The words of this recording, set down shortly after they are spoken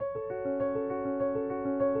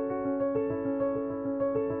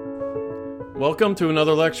Welcome to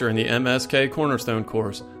another lecture in the MSK Cornerstone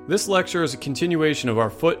course. This lecture is a continuation of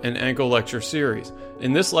our foot and ankle lecture series.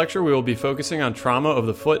 In this lecture, we will be focusing on trauma of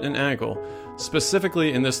the foot and ankle.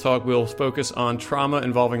 Specifically, in this talk, we will focus on trauma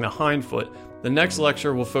involving the hind foot. The next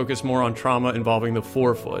lecture will focus more on trauma involving the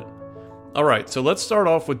forefoot. Alright, so let's start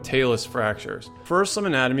off with talus fractures. First, some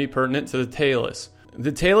anatomy pertinent to the talus.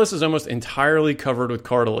 The talus is almost entirely covered with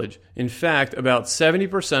cartilage. In fact, about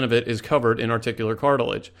 70% of it is covered in articular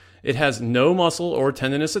cartilage. It has no muscle or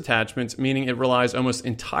tendinous attachments, meaning it relies almost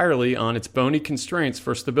entirely on its bony constraints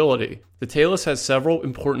for stability. The talus has several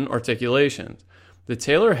important articulations. The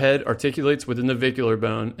talar head articulates within the navicular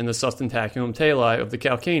bone and the sustentaculum tali of the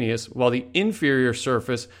calcaneus, while the inferior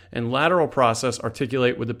surface and lateral process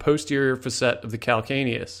articulate with the posterior facet of the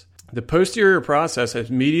calcaneus. The posterior process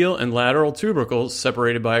has medial and lateral tubercles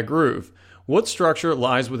separated by a groove. What structure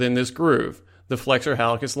lies within this groove? The flexor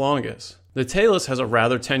hallucis longus. The talus has a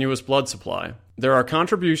rather tenuous blood supply. There are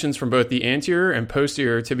contributions from both the anterior and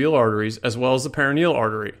posterior tibial arteries as well as the peroneal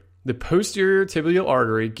artery. The posterior tibial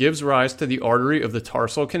artery gives rise to the artery of the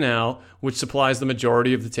tarsal canal, which supplies the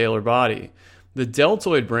majority of the talar body. The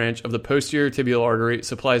deltoid branch of the posterior tibial artery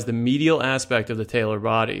supplies the medial aspect of the talar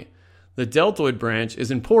body. The deltoid branch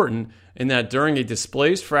is important in that during a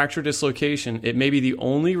displaced fracture dislocation, it may be the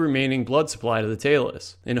only remaining blood supply to the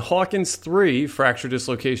talus. In Hawkins 3 fracture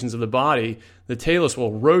dislocations of the body, the talus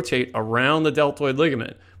will rotate around the deltoid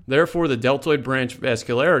ligament. Therefore, the deltoid branch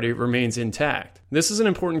vascularity remains intact. This is an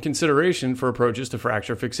important consideration for approaches to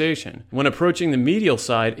fracture fixation. When approaching the medial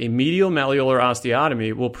side, a medial malleolar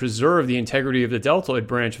osteotomy will preserve the integrity of the deltoid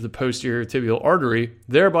branch of the posterior tibial artery,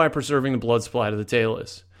 thereby preserving the blood supply to the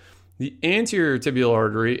talus. The anterior tibial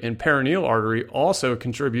artery and peroneal artery also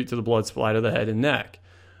contribute to the blood supply to the head and neck.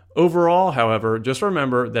 Overall, however, just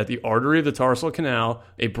remember that the artery of the tarsal canal,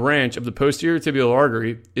 a branch of the posterior tibial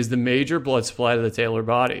artery, is the major blood supply to the talar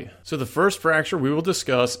body. So the first fracture we will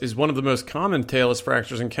discuss is one of the most common talus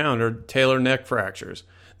fractures encountered, talar neck fractures.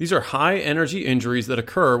 These are high-energy injuries that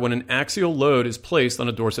occur when an axial load is placed on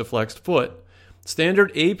a dorsiflexed foot.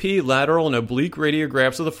 Standard AP lateral and oblique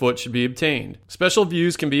radiographs of the foot should be obtained. Special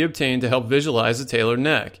views can be obtained to help visualize the talar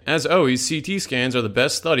neck. As always, CT scans are the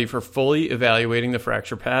best study for fully evaluating the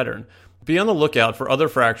fracture pattern. Be on the lookout for other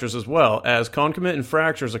fractures as well, as concomitant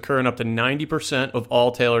fractures occur in up to 90% of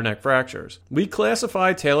all talar neck fractures. We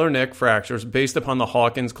classify talar neck fractures based upon the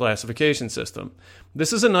Hawkins classification system.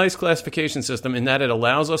 This is a nice classification system in that it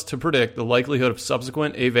allows us to predict the likelihood of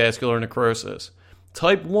subsequent avascular necrosis.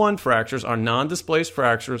 Type 1 fractures are non-displaced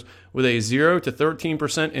fractures with a 0 to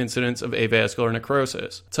 13% incidence of avascular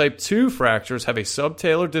necrosis. Type 2 fractures have a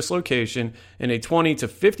subtalar dislocation and a 20 to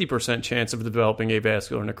 50% chance of developing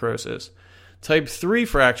avascular necrosis. Type 3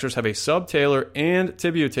 fractures have a subtalar and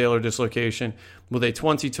tibiotalar dislocation with a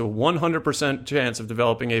 20 to 100% chance of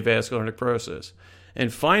developing avascular necrosis.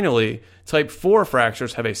 And finally, type 4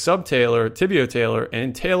 fractures have a subtalar, tibiotalar,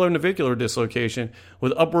 and talar-navicular dislocation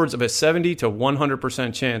with upwards of a 70 to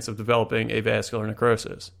 100% chance of developing avascular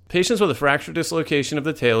necrosis. Patients with a fracture dislocation of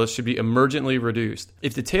the talus should be emergently reduced.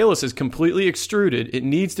 If the talus is completely extruded, it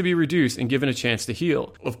needs to be reduced and given a chance to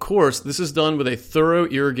heal. Of course, this is done with a thorough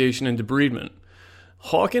irrigation and debridement.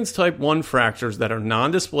 Hawkins type 1 fractures that are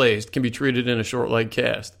non-displaced can be treated in a short leg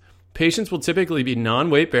cast. Patients will typically be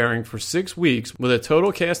non-weight bearing for 6 weeks with a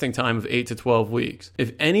total casting time of 8 to 12 weeks.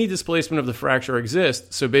 If any displacement of the fracture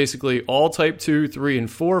exists, so basically all type 2, 3, and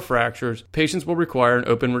 4 fractures, patients will require an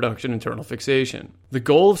open reduction internal fixation. The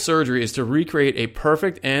goal of surgery is to recreate a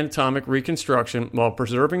perfect anatomic reconstruction while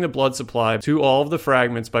preserving the blood supply to all of the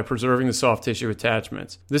fragments by preserving the soft tissue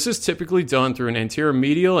attachments. This is typically done through an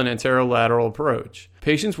anteromedial and anterolateral approach.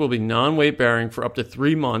 Patients will be non-weight bearing for up to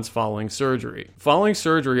 3 months following surgery. Following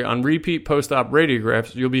surgery, on repeat post-op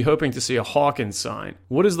radiographs, you'll be hoping to see a Hawkins sign.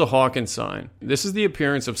 What is the Hawkins sign? This is the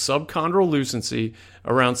appearance of subchondral lucency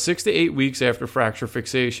around 6 to 8 weeks after fracture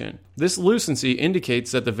fixation. This lucency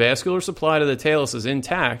indicates that the vascular supply to the talus is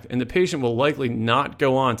intact and the patient will likely not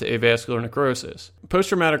go on to avascular necrosis.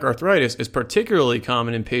 Post-traumatic arthritis is particularly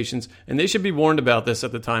common in patients, and they should be warned about this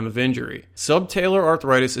at the time of injury. Subtalar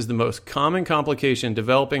arthritis is the most common complication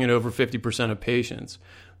developing in over 50% of patients.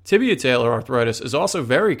 Tibiotalar arthritis is also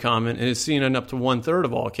very common and is seen in up to 1/3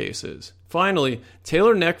 of all cases. Finally,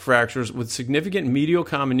 talar neck fractures with significant medial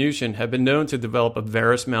comminution have been known to develop a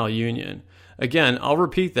varus malunion. Again, I'll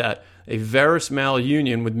repeat that, a varus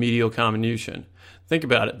malunion with medial comminution. Think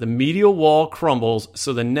about it. The medial wall crumbles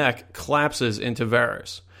so the neck collapses into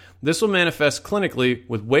varus. This will manifest clinically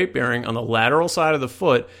with weight bearing on the lateral side of the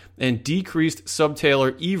foot and decreased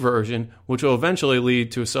subtalar eversion, which will eventually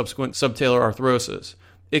lead to a subsequent subtalar arthrosis.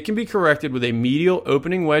 It can be corrected with a medial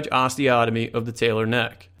opening wedge osteotomy of the talar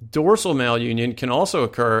neck. Dorsal malunion can also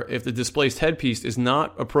occur if the displaced headpiece is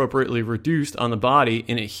not appropriately reduced on the body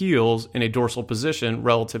and it heals in a dorsal position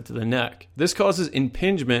relative to the neck. This causes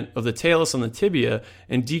impingement of the talus on the tibia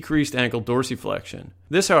and decreased ankle dorsiflexion.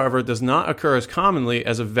 This, however, does not occur as commonly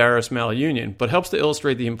as a varus malunion, but helps to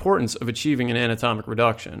illustrate the importance of achieving an anatomic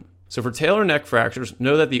reduction. So for talar neck fractures,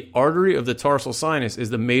 know that the artery of the tarsal sinus is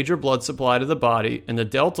the major blood supply to the body, and the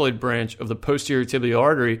deltoid branch of the posterior tibial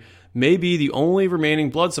artery may be the only remaining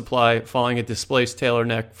blood supply following a displaced talar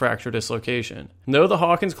neck fracture dislocation. Know the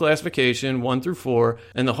Hawkins classification 1 through 4,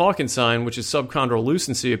 and the Hawkins sign, which is subchondral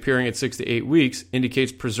lucency appearing at 6 to 8 weeks,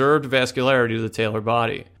 indicates preserved vascularity to the talar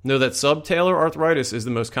body. Know that subtalar arthritis is the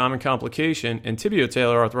most common complication, and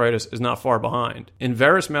tibiotalar arthritis is not far behind. In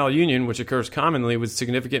varus malunion, which occurs commonly with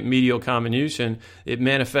significant medial comminution, it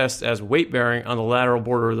manifests as weight bearing on the lateral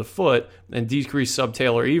border of the foot and decreased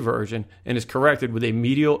subtalar eversion, and is corrected with a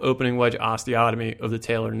medial opening wedge osteotomy of the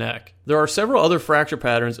talar neck. There are several other fracture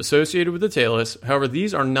patterns associated with the talus, however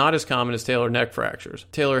these are not as common as talar neck fractures.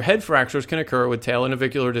 Talar head fractures can occur with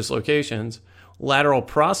talanavicular dislocations. Lateral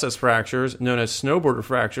process fractures, known as snowboarder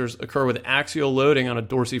fractures, occur with axial loading on a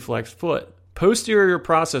dorsiflexed foot. Posterior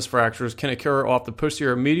process fractures can occur off the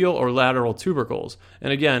posterior medial or lateral tubercles.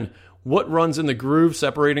 And again, what runs in the groove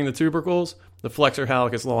separating the tubercles? The flexor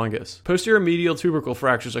hallucis longus. Posterior medial tubercle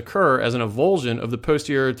fractures occur as an avulsion of the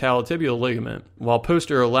posterior talotibial ligament, while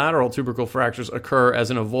posterior lateral tubercle fractures occur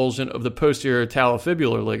as an avulsion of the posterior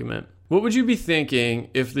talofibular ligament. What would you be thinking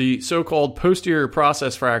if the so-called posterior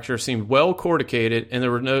process fracture seemed well corticated and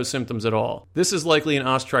there were no symptoms at all? This is likely an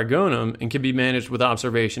os trigonum and can be managed with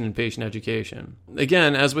observation and patient education.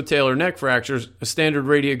 Again, as with talar neck fractures, a standard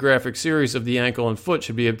radiographic series of the ankle and foot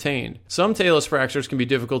should be obtained. Some talus fractures can be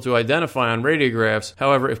difficult to identify on radiographs.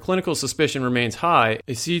 However, if clinical suspicion remains high,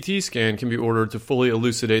 a CT scan can be ordered to fully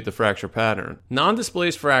elucidate the fracture pattern.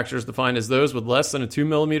 Non-displaced fractures, defined as those with less than a 2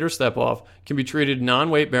 mm step-off, can be treated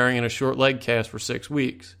non-weight bearing in a short leg cast for 6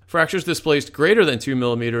 weeks. Fractures displaced greater than 2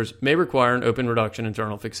 mm may require an open reduction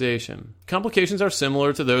internal fixation. Complications are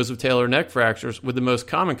similar to those of talar neck fractures, with the most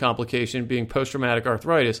common complication being post-traumatic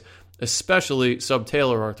arthritis, especially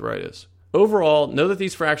subtalar arthritis. Overall, know that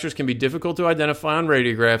these fractures can be difficult to identify on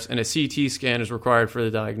radiographs and a CT scan is required for the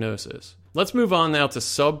diagnosis. Let's move on now to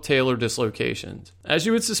subtalar dislocations. As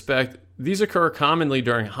you would suspect, these occur commonly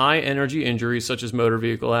during high-energy injuries such as motor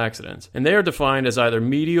vehicle accidents, and they are defined as either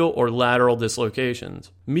medial or lateral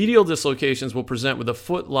dislocations. Medial dislocations will present with a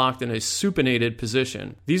foot locked in a supinated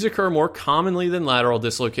position. These occur more commonly than lateral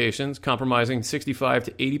dislocations, comprising 65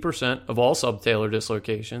 to 80% of all subtalar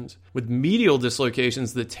dislocations. With medial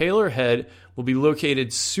dislocations, the talar head will be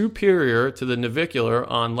located superior to the navicular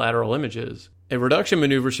on lateral images. A reduction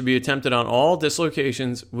maneuver should be attempted on all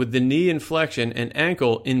dislocations with the knee in flexion and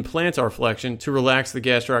ankle in plantar flexion to relax the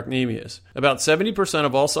gastrocnemius. About 70%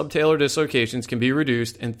 of all subtalar dislocations can be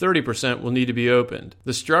reduced and 30% will need to be opened.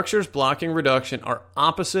 The structures blocking reduction are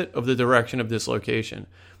opposite of the direction of dislocation.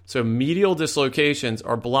 So medial dislocations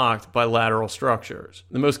are blocked by lateral structures.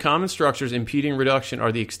 The most common structures impeding reduction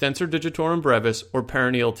are the extensor digitorum brevis or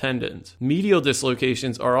peroneal tendons. Medial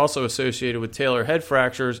dislocations are also associated with talar head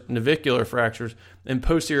fractures, navicular fractures, and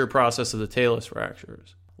posterior process of the talus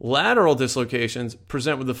fractures. Lateral dislocations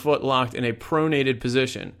present with the foot locked in a pronated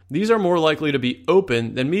position. These are more likely to be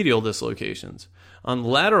open than medial dislocations. On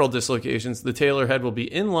lateral dislocations, the talar head will be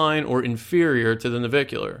inline or inferior to the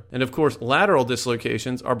navicular. And of course, lateral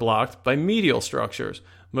dislocations are blocked by medial structures,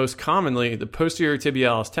 most commonly the posterior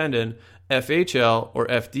tibialis tendon, FHL or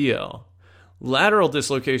FDL. Lateral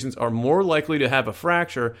dislocations are more likely to have a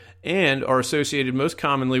fracture and are associated most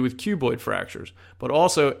commonly with cuboid fractures, but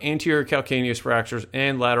also anterior calcaneus fractures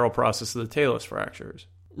and lateral process of the talus fractures.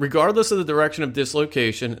 Regardless of the direction of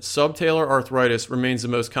dislocation, subtalar arthritis remains the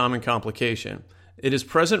most common complication. It is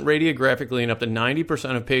present radiographically in up to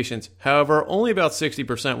 90% of patients, however, only about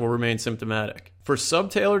 60% will remain symptomatic. For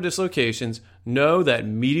subtalar dislocations, know that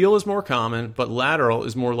medial is more common, but lateral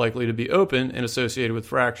is more likely to be open and associated with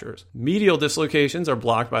fractures. Medial dislocations are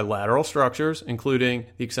blocked by lateral structures, including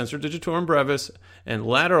the extensor digitorum brevis, and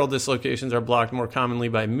lateral dislocations are blocked more commonly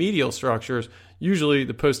by medial structures, usually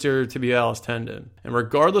the posterior tibialis tendon. And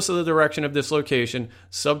regardless of the direction of dislocation,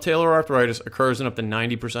 subtalar arthritis occurs in up to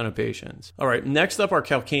 90% of patients. All right, next up are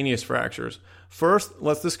calcaneus fractures. First,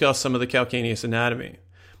 let's discuss some of the calcaneus anatomy.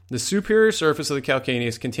 The superior surface of the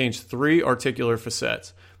calcaneus contains 3 articular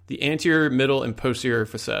facets, the anterior, middle, and posterior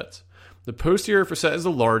facets. The posterior facet is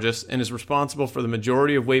the largest and is responsible for the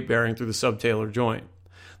majority of weight bearing through the subtalar joint.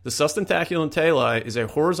 The sustentaculum tali is a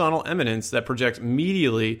horizontal eminence that projects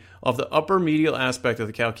medially off the upper medial aspect of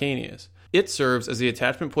the calcaneus. It serves as the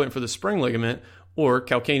attachment point for the spring ligament, or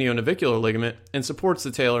calcaneonavicular ligament, and supports the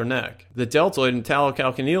talar neck. The deltoid and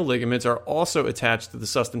talocalcaneal ligaments are also attached to the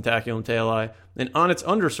sustentaculum tali, and on its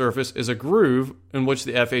undersurface is a groove in which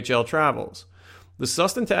the FHL travels. The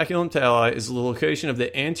sustentaculum tali is the location of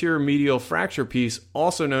the anterior medial fracture piece,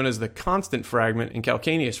 also known as the constant fragment in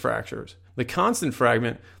calcaneus fractures. The constant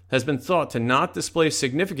fragment has been thought to not displace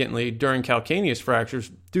significantly during calcaneus fractures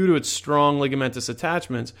due to its strong ligamentous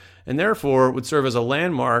attachments, and therefore would serve as a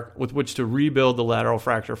landmark with which to rebuild the lateral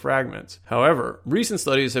fracture fragments. However, recent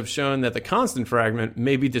studies have shown that the constant fragment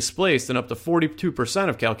may be displaced in up to 42%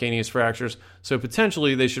 of calcaneus fractures, so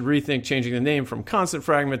potentially they should rethink changing the name from constant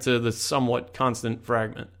fragment to the somewhat constant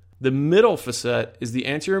fragment. The middle facet is the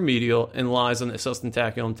anterior medial and lies on the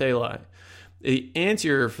sustentaculum tali. The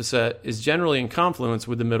anterior facet is generally in confluence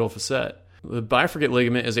with the middle facet. The bifurcate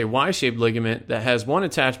ligament is a Y-shaped ligament that has one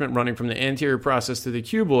attachment running from the anterior process to the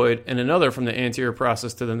cuboid and another from the anterior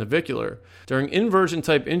process to the navicular. During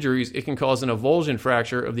inversion-type injuries, it can cause an avulsion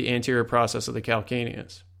fracture of the anterior process of the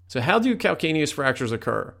calcaneus. So how do calcaneus fractures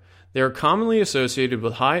occur? They are commonly associated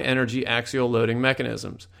with high-energy axial loading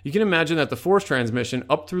mechanisms. You can imagine that the force transmission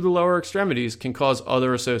up through the lower extremities can cause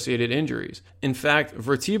other associated injuries. In fact,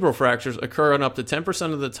 vertebral fractures occur on up to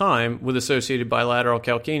 10% of the time with associated bilateral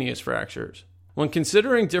calcaneus fractures. When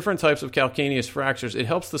considering different types of calcaneus fractures, it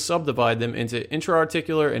helps to subdivide them into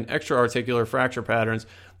intra-articular and extra-articular fracture patterns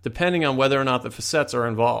depending on whether or not the facets are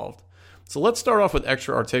involved. So let's start off with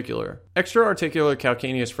extra-articular. Extra-articular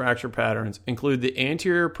calcaneus fracture patterns include the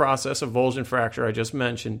anterior process avulsion fracture I just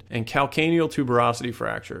mentioned and calcaneal tuberosity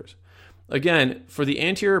fractures. Again, for the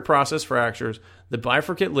anterior process fractures, the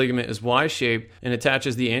bifurcate ligament is Y-shaped and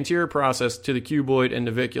attaches the anterior process to the cuboid and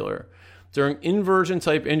navicular. During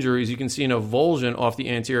inversion-type injuries, you can see an avulsion off the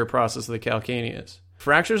anterior process of the calcaneus.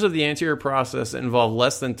 Fractures of the anterior process that involve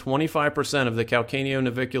less than 25% of the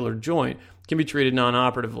calcaneonavicular joint can be treated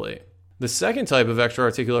non-operatively. The second type of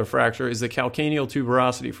extra-articular fracture is the calcaneal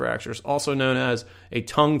tuberosity fractures, also known as a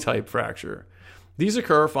tongue-type fracture. These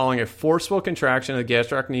occur following a forceful contraction of the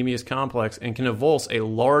gastrocnemius complex and can avulse a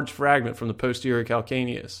large fragment from the posterior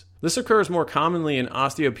calcaneus. This occurs more commonly in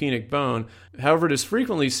osteopenic bone, however it is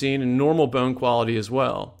frequently seen in normal bone quality as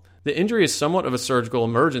well. The injury is somewhat of a surgical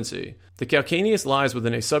emergency. The calcaneus lies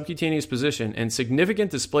within a subcutaneous position, and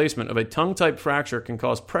significant displacement of a tongue-type fracture can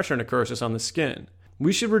cause pressure necrosis on the skin.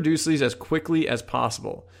 We should reduce these as quickly as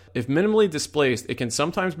possible. If minimally displaced, it can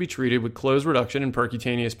sometimes be treated with close reduction and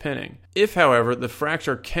percutaneous pinning. If, however, the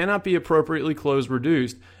fracture cannot be appropriately close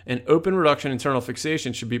reduced, an open reduction internal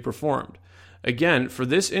fixation should be performed. Again, for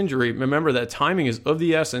this injury, remember that timing is of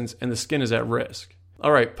the essence and the skin is at risk.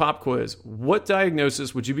 Alright, pop quiz. What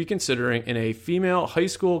diagnosis would you be considering in a female high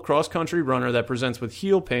school cross-country runner that presents with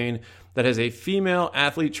heel pain that has a female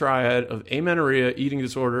athlete triad of amenorrhea, eating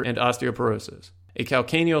disorder, and osteoporosis? A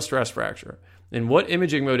calcaneal stress fracture. And what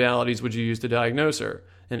imaging modalities would you use to diagnose her?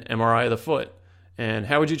 An MRI of the foot. And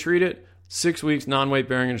how would you treat it? 6 weeks non-weight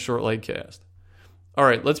bearing and a short leg cast.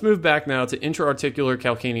 Alright, let's move back now to intra-articular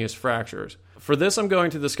calcaneus fractures. For this, I'm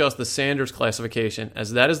going to discuss the Sanders classification,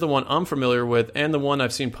 as that is the one I'm familiar with and the one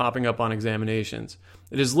I've seen popping up on examinations.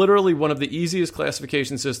 It is literally one of the easiest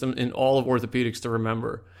classification systems in all of orthopedics to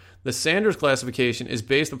remember. The Sanders classification is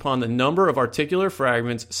based upon the number of articular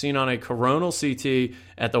fragments seen on a coronal CT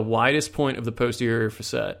at the widest point of the posterior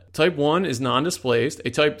facet. Type 1 is non-displaced.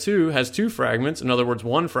 A Type 2 has 2 fragments, in other words,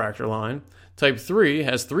 1 fracture line. Type 3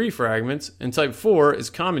 has 3 fragments, and Type 4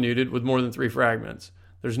 is comminuted with more than 3 fragments.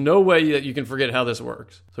 There's no way that you can forget how this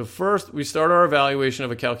works. So first, we start our evaluation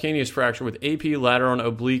of a calcaneus fracture with AP lateral and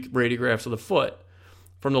oblique radiographs of the foot.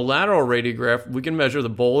 From the lateral radiograph, we can measure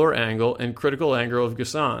the Böhler angle and critical angle of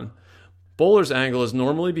Gusson. Böhler's angle is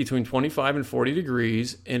normally between 25 and 40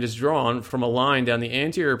 degrees and is drawn from a line down the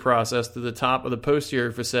anterior process to the top of the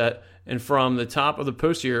posterior facet and from the top of the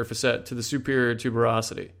posterior facet to the superior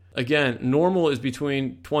tuberosity. Again, normal is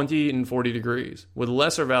between 20 and 40 degrees, with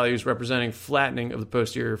lesser values representing flattening of the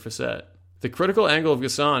posterior facet. The critical angle of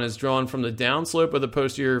Gusson is drawn from the downslope of the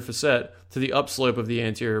posterior facet to the upslope of the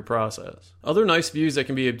anterior process. Other nice views that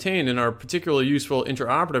can be obtained and are particularly useful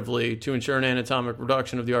intraoperatively to ensure an anatomic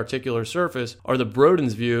reduction of the articular surface are the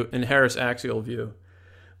Broden's view and Harris axial view.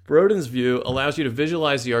 Broden's view allows you to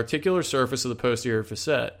visualize the articular surface of the posterior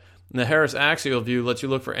facet, and the Harris axial view lets you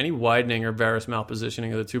look for any widening or varus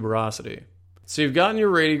malpositioning of the tuberosity. So you've gotten your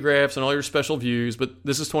radiographs and all your special views, but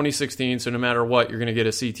this is 2016, so no matter what, you're going to get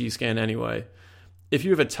a CT scan anyway. If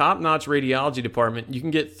you have a top-notch radiology department, you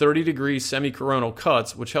can get 30-degree semi-coronal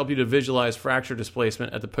cuts, which help you to visualize fracture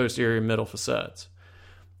displacement at the posterior middle facets.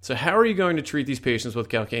 So how are you going to treat these patients with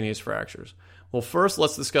calcaneus fractures? Well, first,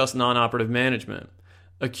 let's discuss non-operative management.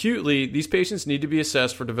 Acutely, these patients need to be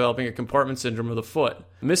assessed for developing a compartment syndrome of the foot.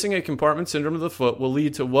 Missing a compartment syndrome of the foot will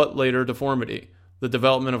lead to what later deformity? The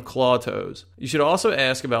development of claw toes. You should also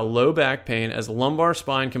ask about low back pain, as lumbar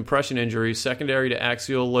spine compression injuries secondary to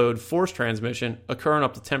axial load force transmission occur in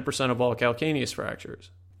up to 10% of all calcaneus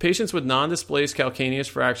fractures. Patients with non-displaced calcaneus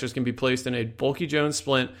fractures can be placed in a bulky Jones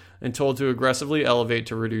splint and told to aggressively elevate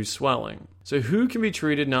to reduce swelling. So who can be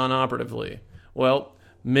treated non-operatively? Well,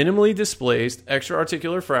 minimally displaced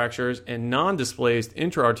extra-articular fractures and non-displaced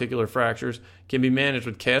intra-articular fractures can be managed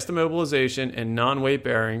with cast immobilization and non-weight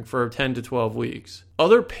bearing for 10 to 12 weeks.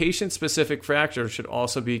 Other patient-specific fractures should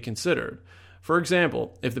also be considered. For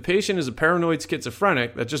example, if the patient is a paranoid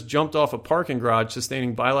schizophrenic that just jumped off a parking garage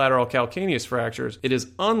sustaining bilateral calcaneus fractures, it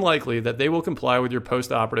is unlikely that they will comply with your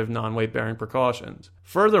post-operative non-weight bearing precautions.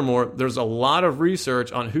 Furthermore, there's a lot of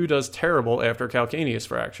research on who does terrible after calcaneus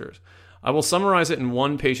fractures. I will summarize it in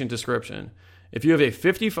one patient description. If you have a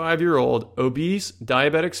 55-year-old, obese,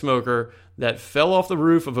 diabetic smoker that fell off the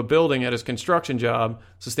roof of a building at his construction job,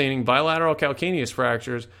 sustaining bilateral calcaneus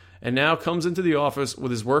fractures, and now comes into the office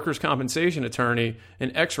with his workers' compensation attorney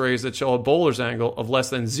and x-rays that show a Bowler's angle of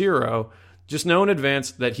less than 0, just know in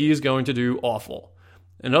advance that he is going to do awful.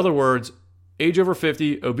 In other words, age over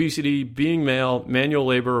 50, obesity, being male, manual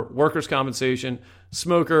labor, workers' compensation,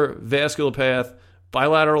 smoker, vasculopath,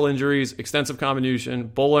 bilateral injuries, extensive comminution,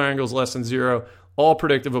 Bowler angles less than 0, all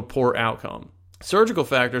predictive of poor outcome. Surgical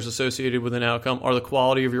factors associated with an outcome are the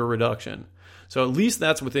quality of your reduction. So at least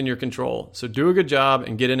that's within your control. So do a good job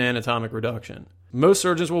and get an anatomic reduction. Most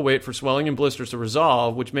surgeons will wait for swelling and blisters to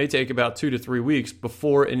resolve, which may take about 2 to 3 weeks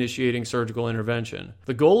before initiating surgical intervention.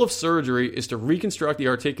 The goal of surgery is to reconstruct the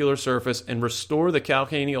articular surface and restore the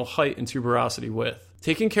calcaneal height and tuberosity width.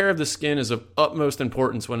 Taking care of the skin is of utmost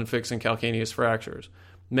importance when fixing calcaneus fractures.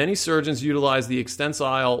 Many surgeons utilize the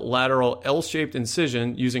extensile lateral L-shaped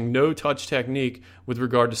incision using no-touch technique with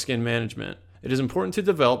regard to skin management. It is important to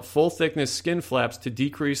develop full-thickness skin flaps to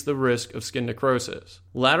decrease the risk of skin necrosis.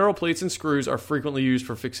 Lateral plates and screws are frequently used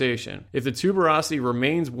for fixation. If the tuberosity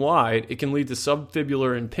remains wide, it can lead to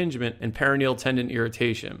subfibular impingement and perineal tendon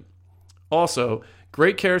irritation. Also,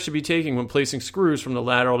 great care should be taken when placing screws from the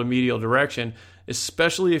lateral to medial direction,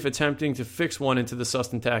 especially if attempting to fix one into the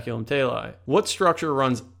sustentaculum tali. What structure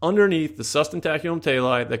runs underneath the sustentaculum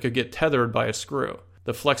tali that could get tethered by a screw?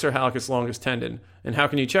 The flexor hallucis longus tendon. And how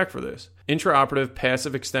can you check for this? Intraoperative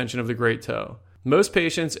passive extension of the great toe. Most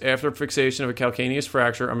patients after fixation of a calcaneus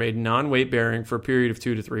fracture are made non-weight bearing for a period of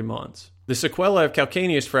 2 to 3 months. The sequelae of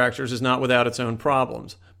calcaneus fractures is not without its own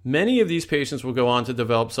problems. Many of these patients will go on to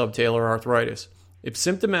develop subtalar arthritis. If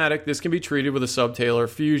symptomatic, this can be treated with a subtalar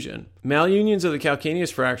fusion. Malunions of the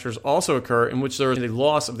calcaneus fractures also occur in which there is a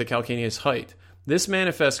loss of the calcaneus height. This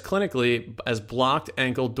manifests clinically as blocked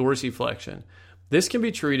ankle dorsiflexion. This can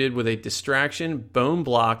be treated with a distraction bone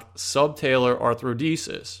block subtalar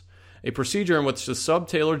arthrodesis, a procedure in which the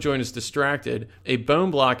subtalar joint is distracted, a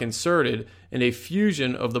bone block inserted, and a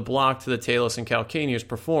fusion of the block to the talus and calcaneus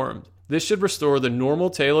performed. This should restore the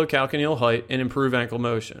normal talocalcaneal height and improve ankle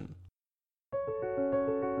motion.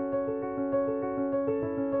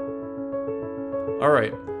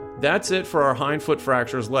 Alright, that's it for our hindfoot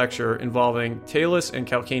fractures lecture involving talus and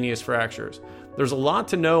calcaneus fractures. There's a lot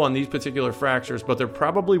to know on these particular fractures, but they're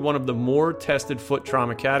probably one of the more tested foot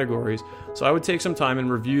trauma categories, so I would take some time and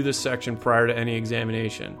review this section prior to any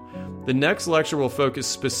examination. The next lecture will focus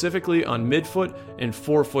specifically on midfoot and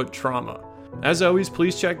forefoot trauma. As always,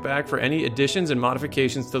 please check back for any additions and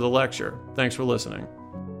modifications to the lecture. Thanks for listening.